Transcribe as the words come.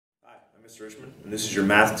I'm Mr. Richmond, and this is your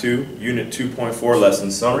Math 2, Unit 2.4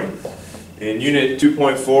 lesson summary. In Unit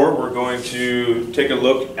 2.4, we're going to take a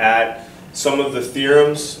look at some of the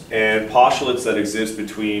theorems and postulates that exist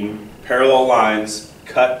between parallel lines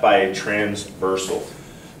cut by a transversal.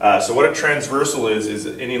 So what a transversal is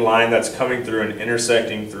any line that's coming through and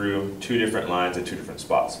intersecting through two different lines at two different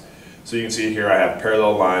spots. So you can see here I have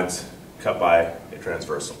parallel lines cut by a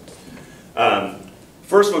transversal.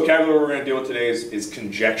 First vocabulary we're going to deal with today is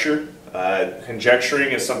conjecture.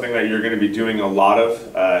 Conjecturing is something that you're going to be doing a lot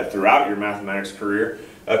of throughout your mathematics career.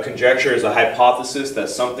 Conjecture is a hypothesis that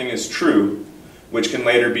something is true, which can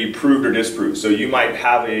later be proved or disproved. So you might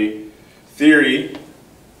have a theory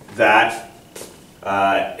that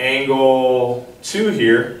angle 2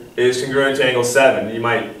 here is congruent to angle 7. You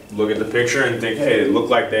might look at the picture and think, hey, it look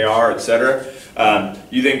like they are, etc.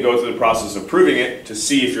 You then go through the process of proving it to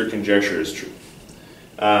see if your conjecture is true.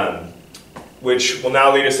 Which will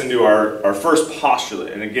now lead us into our first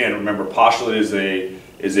postulate. And again, remember, postulate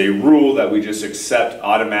is a rule that we just accept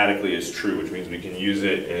automatically as true, which means we can use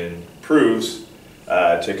it in proofs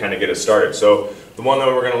to kind of get us started. So the one that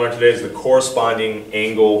we're going to learn today is the corresponding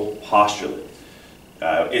angle postulate.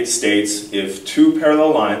 It states if two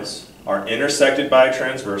parallel lines are intersected by a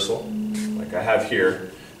transversal, like I have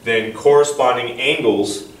here, then corresponding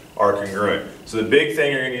angles are congruent. So the big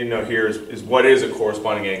thing you're going to need to know here is what is a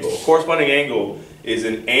corresponding angle. A corresponding angle is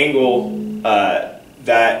an angle a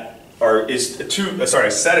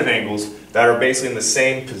set of angles that are basically in the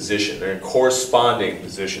same position. They're in corresponding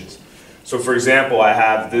positions. So for example, I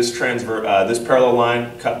have this parallel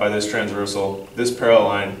line cut by this transversal, this parallel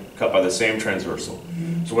line cut by the same transversal.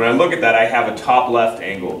 So when I look at that, I have a top left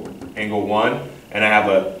angle, angle 1, and I have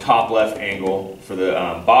a top left angle for the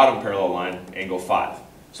bottom parallel line, angle 5.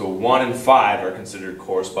 So 1 and 5 are considered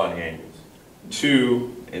corresponding angles.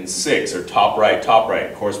 2 and 6 are top right,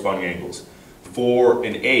 corresponding angles. 4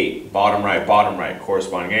 and 8, bottom right,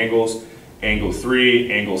 corresponding angles. Angle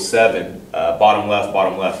 3, angle 7, bottom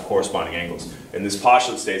left, corresponding angles. And this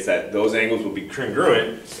postulate states that those angles will be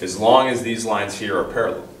congruent as long as these lines here are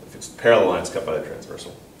parallel. If it's parallel lines cut by the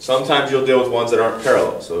transversal. Sometimes you'll deal with ones that aren't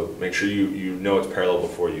parallel, so make sure you know it's parallel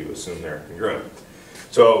before you assume they're congruent.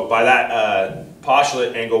 So by that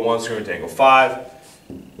postulate, angle 1 is congruent to angle 5,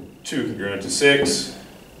 2 congruent to 6,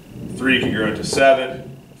 3 congruent to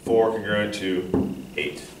 7, 4 congruent to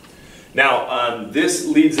 8. Now, this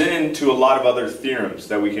leads into a lot of other theorems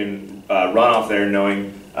that we can run off there,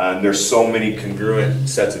 knowing there's so many congruent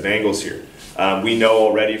sets of angles here. We know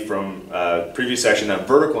already from previous section that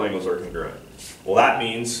vertical angles are congruent. Well, that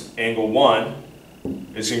means angle 1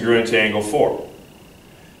 is congruent to angle 4.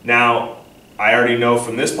 Now, I already know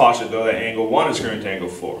from this postulate, though, that angle 1 is congruent to angle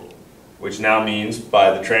 4, which now means,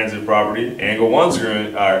 by the transitive property, angle 4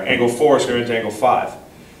 is congruent to angle 5.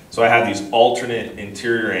 So I have these alternate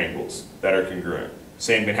interior angles that are congruent.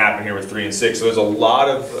 Same can happen here with 3 and 6. So there's a lot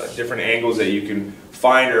of different angles that you can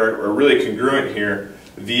find are really congruent here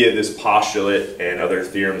via this postulate and other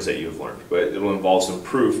theorems that you've learned. But it will involve some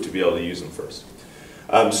proof to be able to use them first.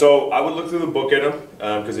 So I would look through the book at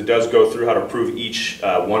them because it does go through how to prove each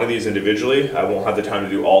one of these individually. I won't have the time to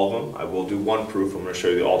do all of them. I will do one proof. I'm going to show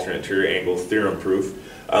you the alternate interior angle theorem proof.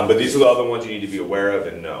 But these are the other ones you need to be aware of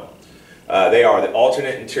and know. They are the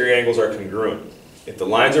alternate interior angles are congruent. If the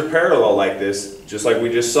lines are parallel like this, just like we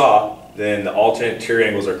just saw, then the alternate interior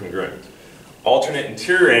angles are congruent. Alternate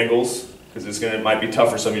interior angles, because it might be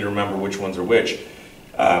tough for some of you to remember which ones are which.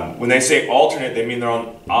 When they say alternate, they mean they're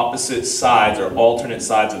on opposite sides or alternate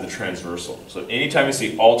sides of the transversal. So anytime you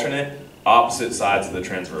see alternate, opposite sides of the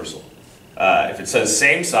transversal. If it says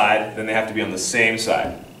same side, then they have to be on the same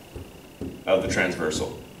side of the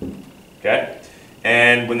transversal. Okay?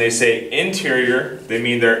 And when they say interior, they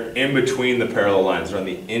mean they're in between the parallel lines. They're on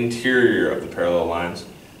the interior of the parallel lines.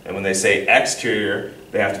 And when they say exterior,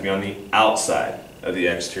 they have to be on the outside of the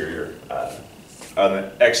exterior, of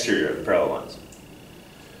the parallel lines.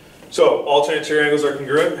 So alternate interior angles are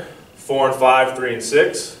congruent. 4 and 5, 3 and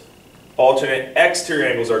 6. Alternate exterior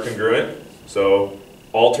angles are congruent. So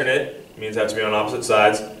alternate means they have to be on opposite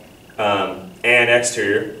sides, and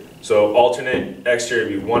exterior. So alternate exterior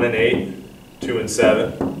would be 1 and 8. 2 and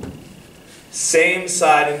 7. Same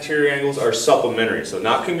side interior angles are supplementary. So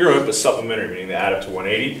not congruent, but supplementary, meaning they add up to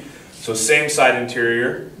 180. So same side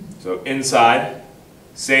interior, so inside,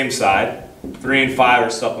 same side. 3 and 5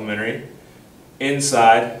 are supplementary.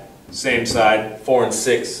 Inside, same side. 4 and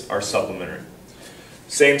 6 are supplementary.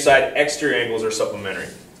 Same side exterior angles are supplementary.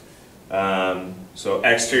 So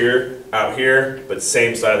exterior out here, but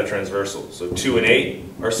same side of the transversal. So 2 and 8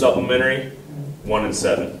 are supplementary. 1 and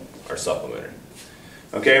 7 are supplementary.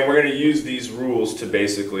 Okay, and we're going to use these rules to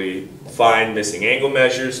basically find missing angle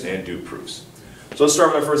measures and do proofs. So let's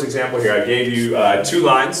start with our first example here. I gave you 2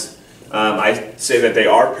 lines. I say that they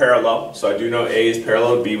are parallel, so I do know A is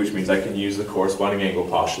parallel to B, which means I can use the corresponding angle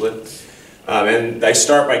postulate. And I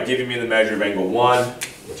start by giving me the measure of angle 1,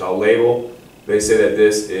 which I'll label. They say that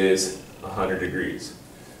this is 100 degrees.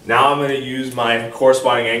 Now I'm going to use my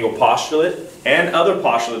corresponding angle postulate and other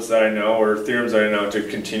postulates that I know or theorems that I know to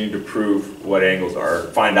continue to prove what angles are, or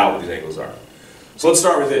find out what these angles are. So let's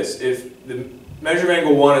start with this. If the measure of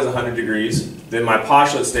angle 1 is 100 degrees, then my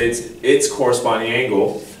postulate states its corresponding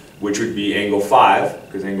angle, which would be angle 5,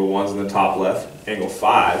 because angle 1 is in the top left, angle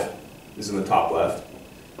 5 is in the top left,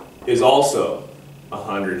 is also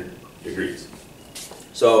 100 degrees.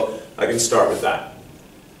 So I can start with that.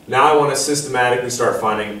 Now I want to systematically start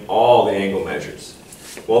finding all the angle measures.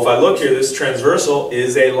 Well, if I look here, this transversal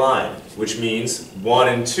is a line, which means 1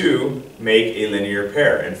 and 2 make a linear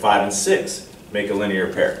pair, and 5 and 6 make a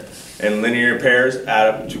linear pair. And linear pairs add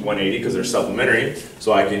up to 180 because they're supplementary,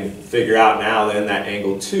 so I can figure out now then that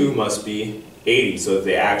angle 2 must be 80, so that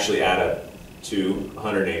they actually add up to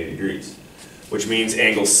 180 degrees, which means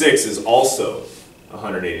angle 6 is also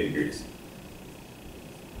 180 degrees.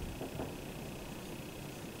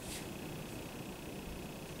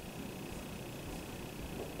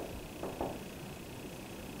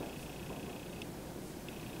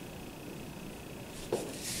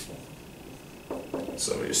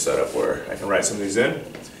 So let me just set up where I can write some of these in.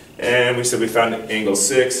 And we said we found that angle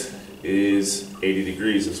 6 is 80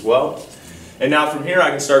 degrees as well. And now from here I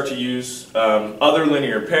can start to use other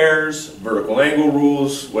linear pairs, vertical angle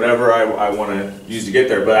rules, whatever I want to use to get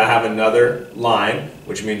there. But I have another line,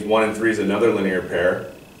 which means 1 and 3 is another linear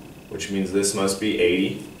pair, which means this must be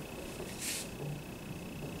 80.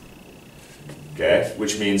 Okay,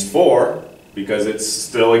 which means 4, because it's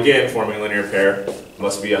still again forming a linear pair,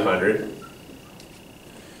 must be 100.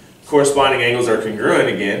 Corresponding angles are congruent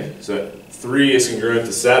again, so 3 is congruent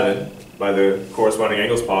to 7 by the corresponding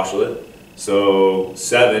angles postulate, so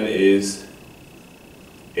 7 is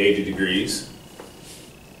 80 degrees,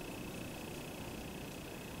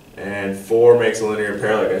 and 4 makes a linear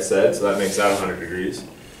pair like I said, so that makes that 100 degrees,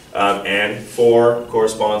 and 4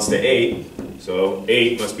 corresponds to 8, so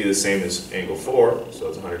 8 must be the same as angle 4, so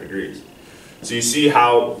it's 100 degrees. So you see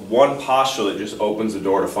how one postulate just opens the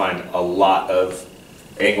door to find a lot of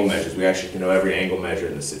angle measures. We actually can know every angle measure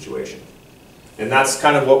in this situation. And that's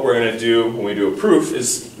kind of what we're going to do when we do a proof,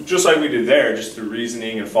 is just like we did there, just through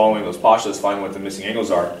reasoning and following those postulates, find what the missing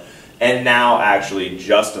angles are, and now actually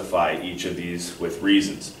justify each of these with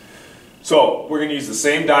reasons. So we're going to use the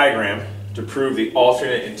same diagram to prove the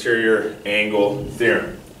alternate interior angle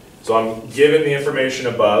theorem. So I'm given the information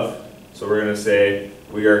above, so we're going to say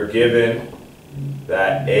we are given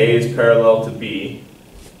that A is parallel to B,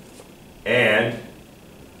 and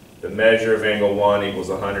the measure of angle 1 equals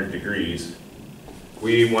 100 degrees.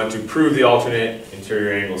 We want to prove the alternate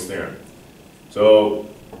interior angles theorem. So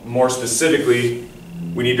more specifically,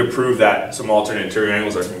 we need to prove that some alternate interior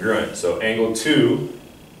angles are congruent. So angle 2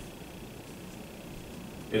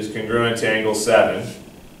 is congruent to angle 7.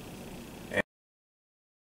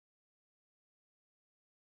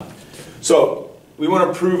 So we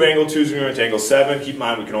want to prove angle 2 is congruent to angle 7. Keep in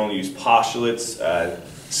mind we can only use postulates.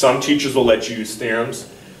 Some teachers will let you use theorems.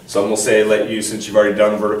 Some will say let you, since you've already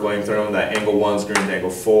done a vertical angle theorem, that angle 1 is congruent to angle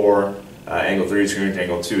 4, angle 3 is congruent to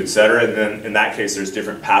angle 2, etc. And then in that case there's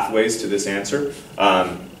different pathways to this answer.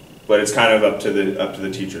 But it's kind of up to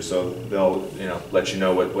the teacher, so they'll let you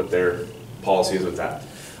know what their policy is with that.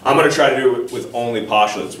 I'm going to try to do it with only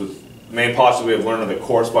postulates. With the main postulate we have learned the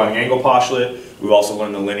corresponding angle postulate. We've also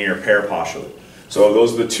learned the linear pair postulate. So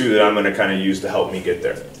those are the two that I'm going to kind of use to help me get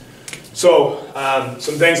there. So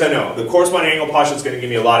some things I know. The corresponding angle postulate is going to give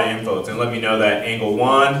me a lot of info. It's going to let me know that angle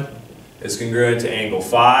 1 is congruent to angle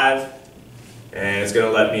 5, and it's going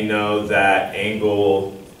to let me know that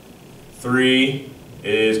angle 3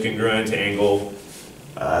 is congruent to angle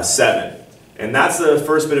 7. And that's the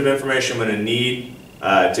first bit of information I'm going to need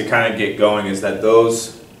to kind of get going, is that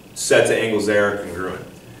those sets of angles there are congruent.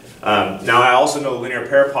 Now I also know the linear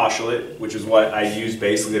pair postulate, which is what I use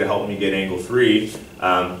basically to help me get angle 3,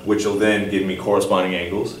 which will then give me corresponding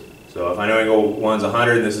angles. So if I know angle 1's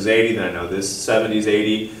 100 and this is 80, then I know this 70 is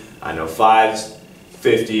 80, I know 5's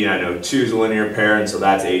 50, and I know 2 is a linear pair, and so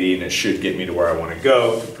that's 80, and it should get me to where I want to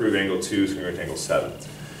go to prove angle 2 is congruent to angle 7.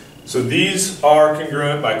 So these are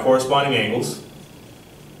congruent by corresponding angles.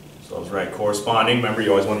 So I'll just write corresponding. Remember,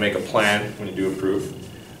 you always want to make a plan when you do a proof.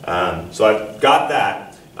 So I've got that.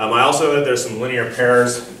 I also know that there's some linear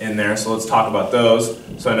pairs in there, so let's talk about those.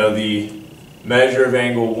 So I know the measure of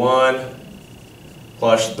angle 1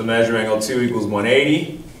 plus the measure of angle 2 equals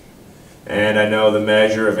 180. And I know the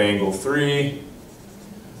measure of angle 3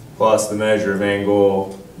 plus the measure of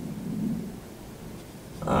angle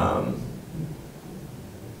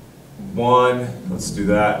 1. Let's do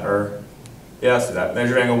that. Let's do that.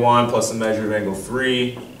 Measure of angle 1 plus the measure of angle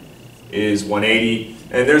 3 is 180.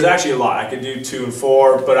 And there's actually a lot. I could do 2 and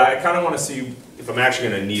 4, but I kind of want to see if I'm actually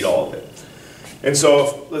going to need all of it. And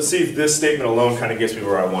so let's see if this statement alone kind of gets me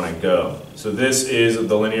where I want to go. So this is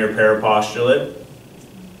the linear pair postulate.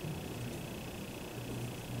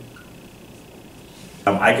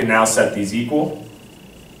 I can now set these equal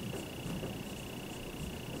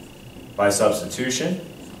by substitution.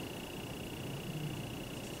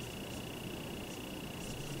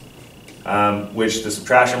 Which the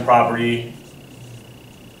subtraction property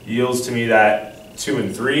yields to me that 2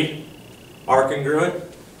 and 3 are congruent.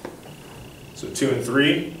 So 2 and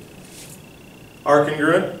 3 are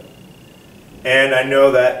congruent. And I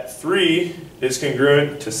know that 3 is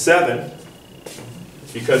congruent to 7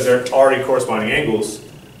 because they're already corresponding angles.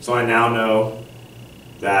 So I now know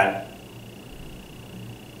that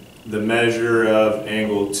the measure of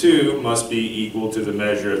angle 2 must be equal to the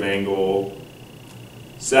measure of angle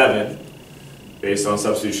 7 based on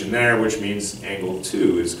substitution there, which means angle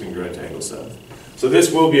 2 is congruent to angle 7. So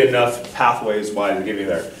this will be enough pathways-wise to give you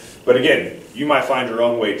there. But again, you might find your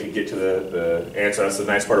own way to get to the answer. That's the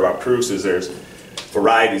nice part about proofs, is there's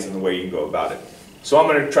varieties in the way you can go about it. So I'm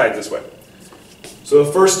going to try it this way. So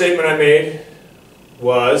the first statement I made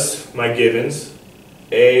was my givens.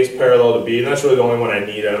 A is parallel to B, and that's really the only one I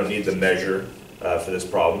need. I don't need the measure for this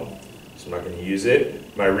problem, so I'm not going to use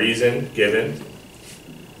it. My reason, given.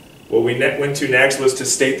 What we went to next was to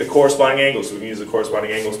state the corresponding angles, so we can use the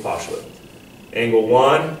corresponding angles postulate. Angle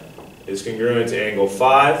 1 is congruent to angle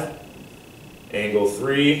 5. Angle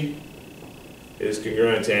 3 is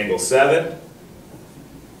congruent to angle 7.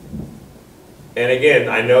 And again,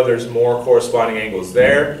 I know there's more corresponding angles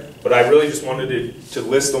there, but I really just wanted to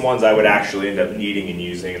list the ones I would actually end up needing and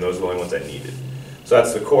using, and those are the only ones I needed. So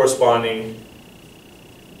that's the corresponding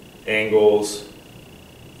angles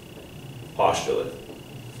postulate.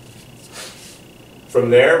 From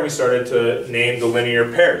there, we started to name the linear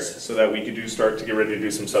pairs so that we could start to get ready to do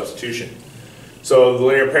some substitution. So the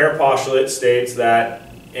linear pair postulate states that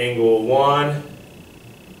angle 1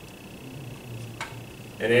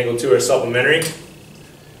 and angle 2 are supplementary.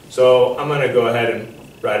 So I'm going to go ahead and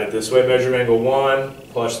write it this way. Measure of angle 1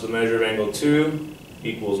 plus the measure of angle 2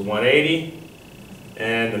 equals 180.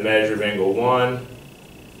 And the measure of angle 1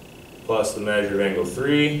 plus the measure of angle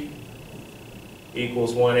 3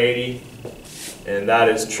 equals 180. And that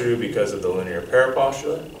is true because of the linear pair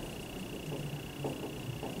postulate.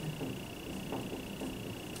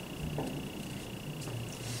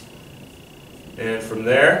 And from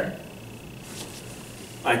there,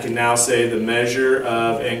 I can now say the measure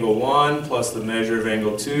of angle 1 plus the measure of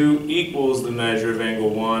angle 2 equals the measure of angle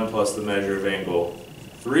 1 plus the measure of angle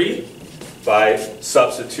 3 by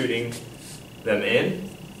substituting them in.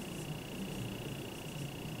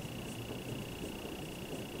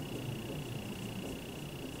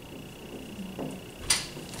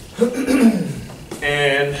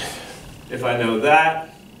 And if I know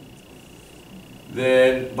that,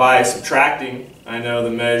 then by subtracting, I know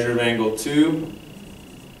the measure of angle 2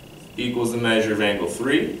 equals the measure of angle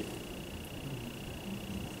 3.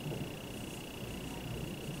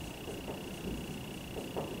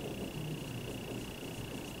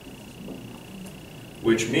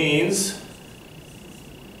 Which means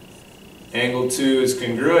angle 2 is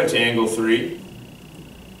congruent to angle 3.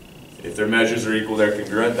 If their measures are equal, they're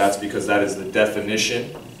congruent. That's because that is the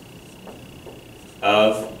definition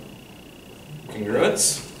of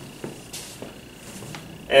congruence.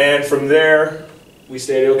 And from there, we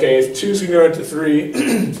stated, okay, if 2 is congruent to 3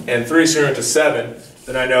 and 3 is congruent to 7,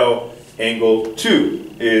 then I know angle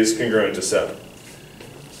 2 is congruent to 7.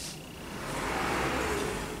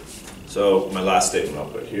 So my last statement I'll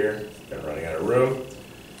put here. I'm running out of room.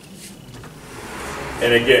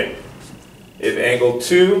 And again, if angle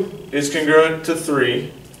 2 is congruent to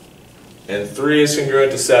 3 and 3 is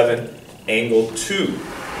congruent to 7, angle 2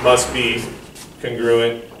 must be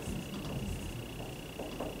congruent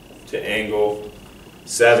to angle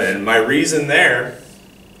 7. And my reason there,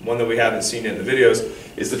 one that we haven't seen in the videos,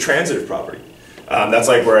 is the transitive property. That's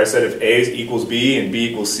like where I said if A equals B and B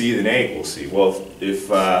equals C, then A equals C. Well, if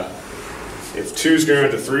 2 is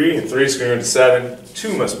congruent to 3 and 3 is congruent to 7,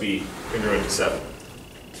 2 must be congruent to 7.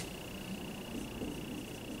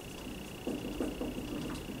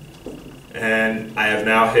 And I have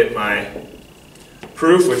now hit my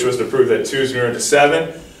proof, which was to prove that 2 is congruent to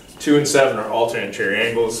 7. 2 and 7 are alternate interior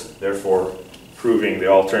angles, therefore proving the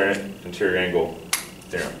alternate interior angle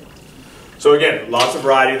theorem. So again, lots of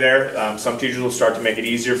variety there. Some teachers will start to make it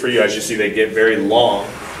easier for you. As you see, they get very long.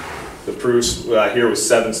 The proofs here was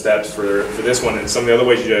 7 steps for this one, and some of the other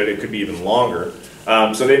ways you do it, it could be even longer.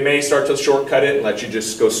 So they may start to shortcut it and let you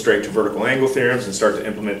just go straight to vertical angle theorems and start to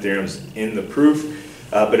implement theorems in the proof.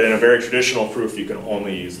 But in a very traditional proof, you can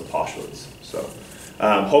only use the postulates. So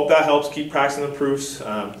hope that helps. Keep practicing the proofs,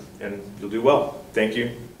 and you'll do well. Thank you,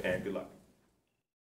 and good luck.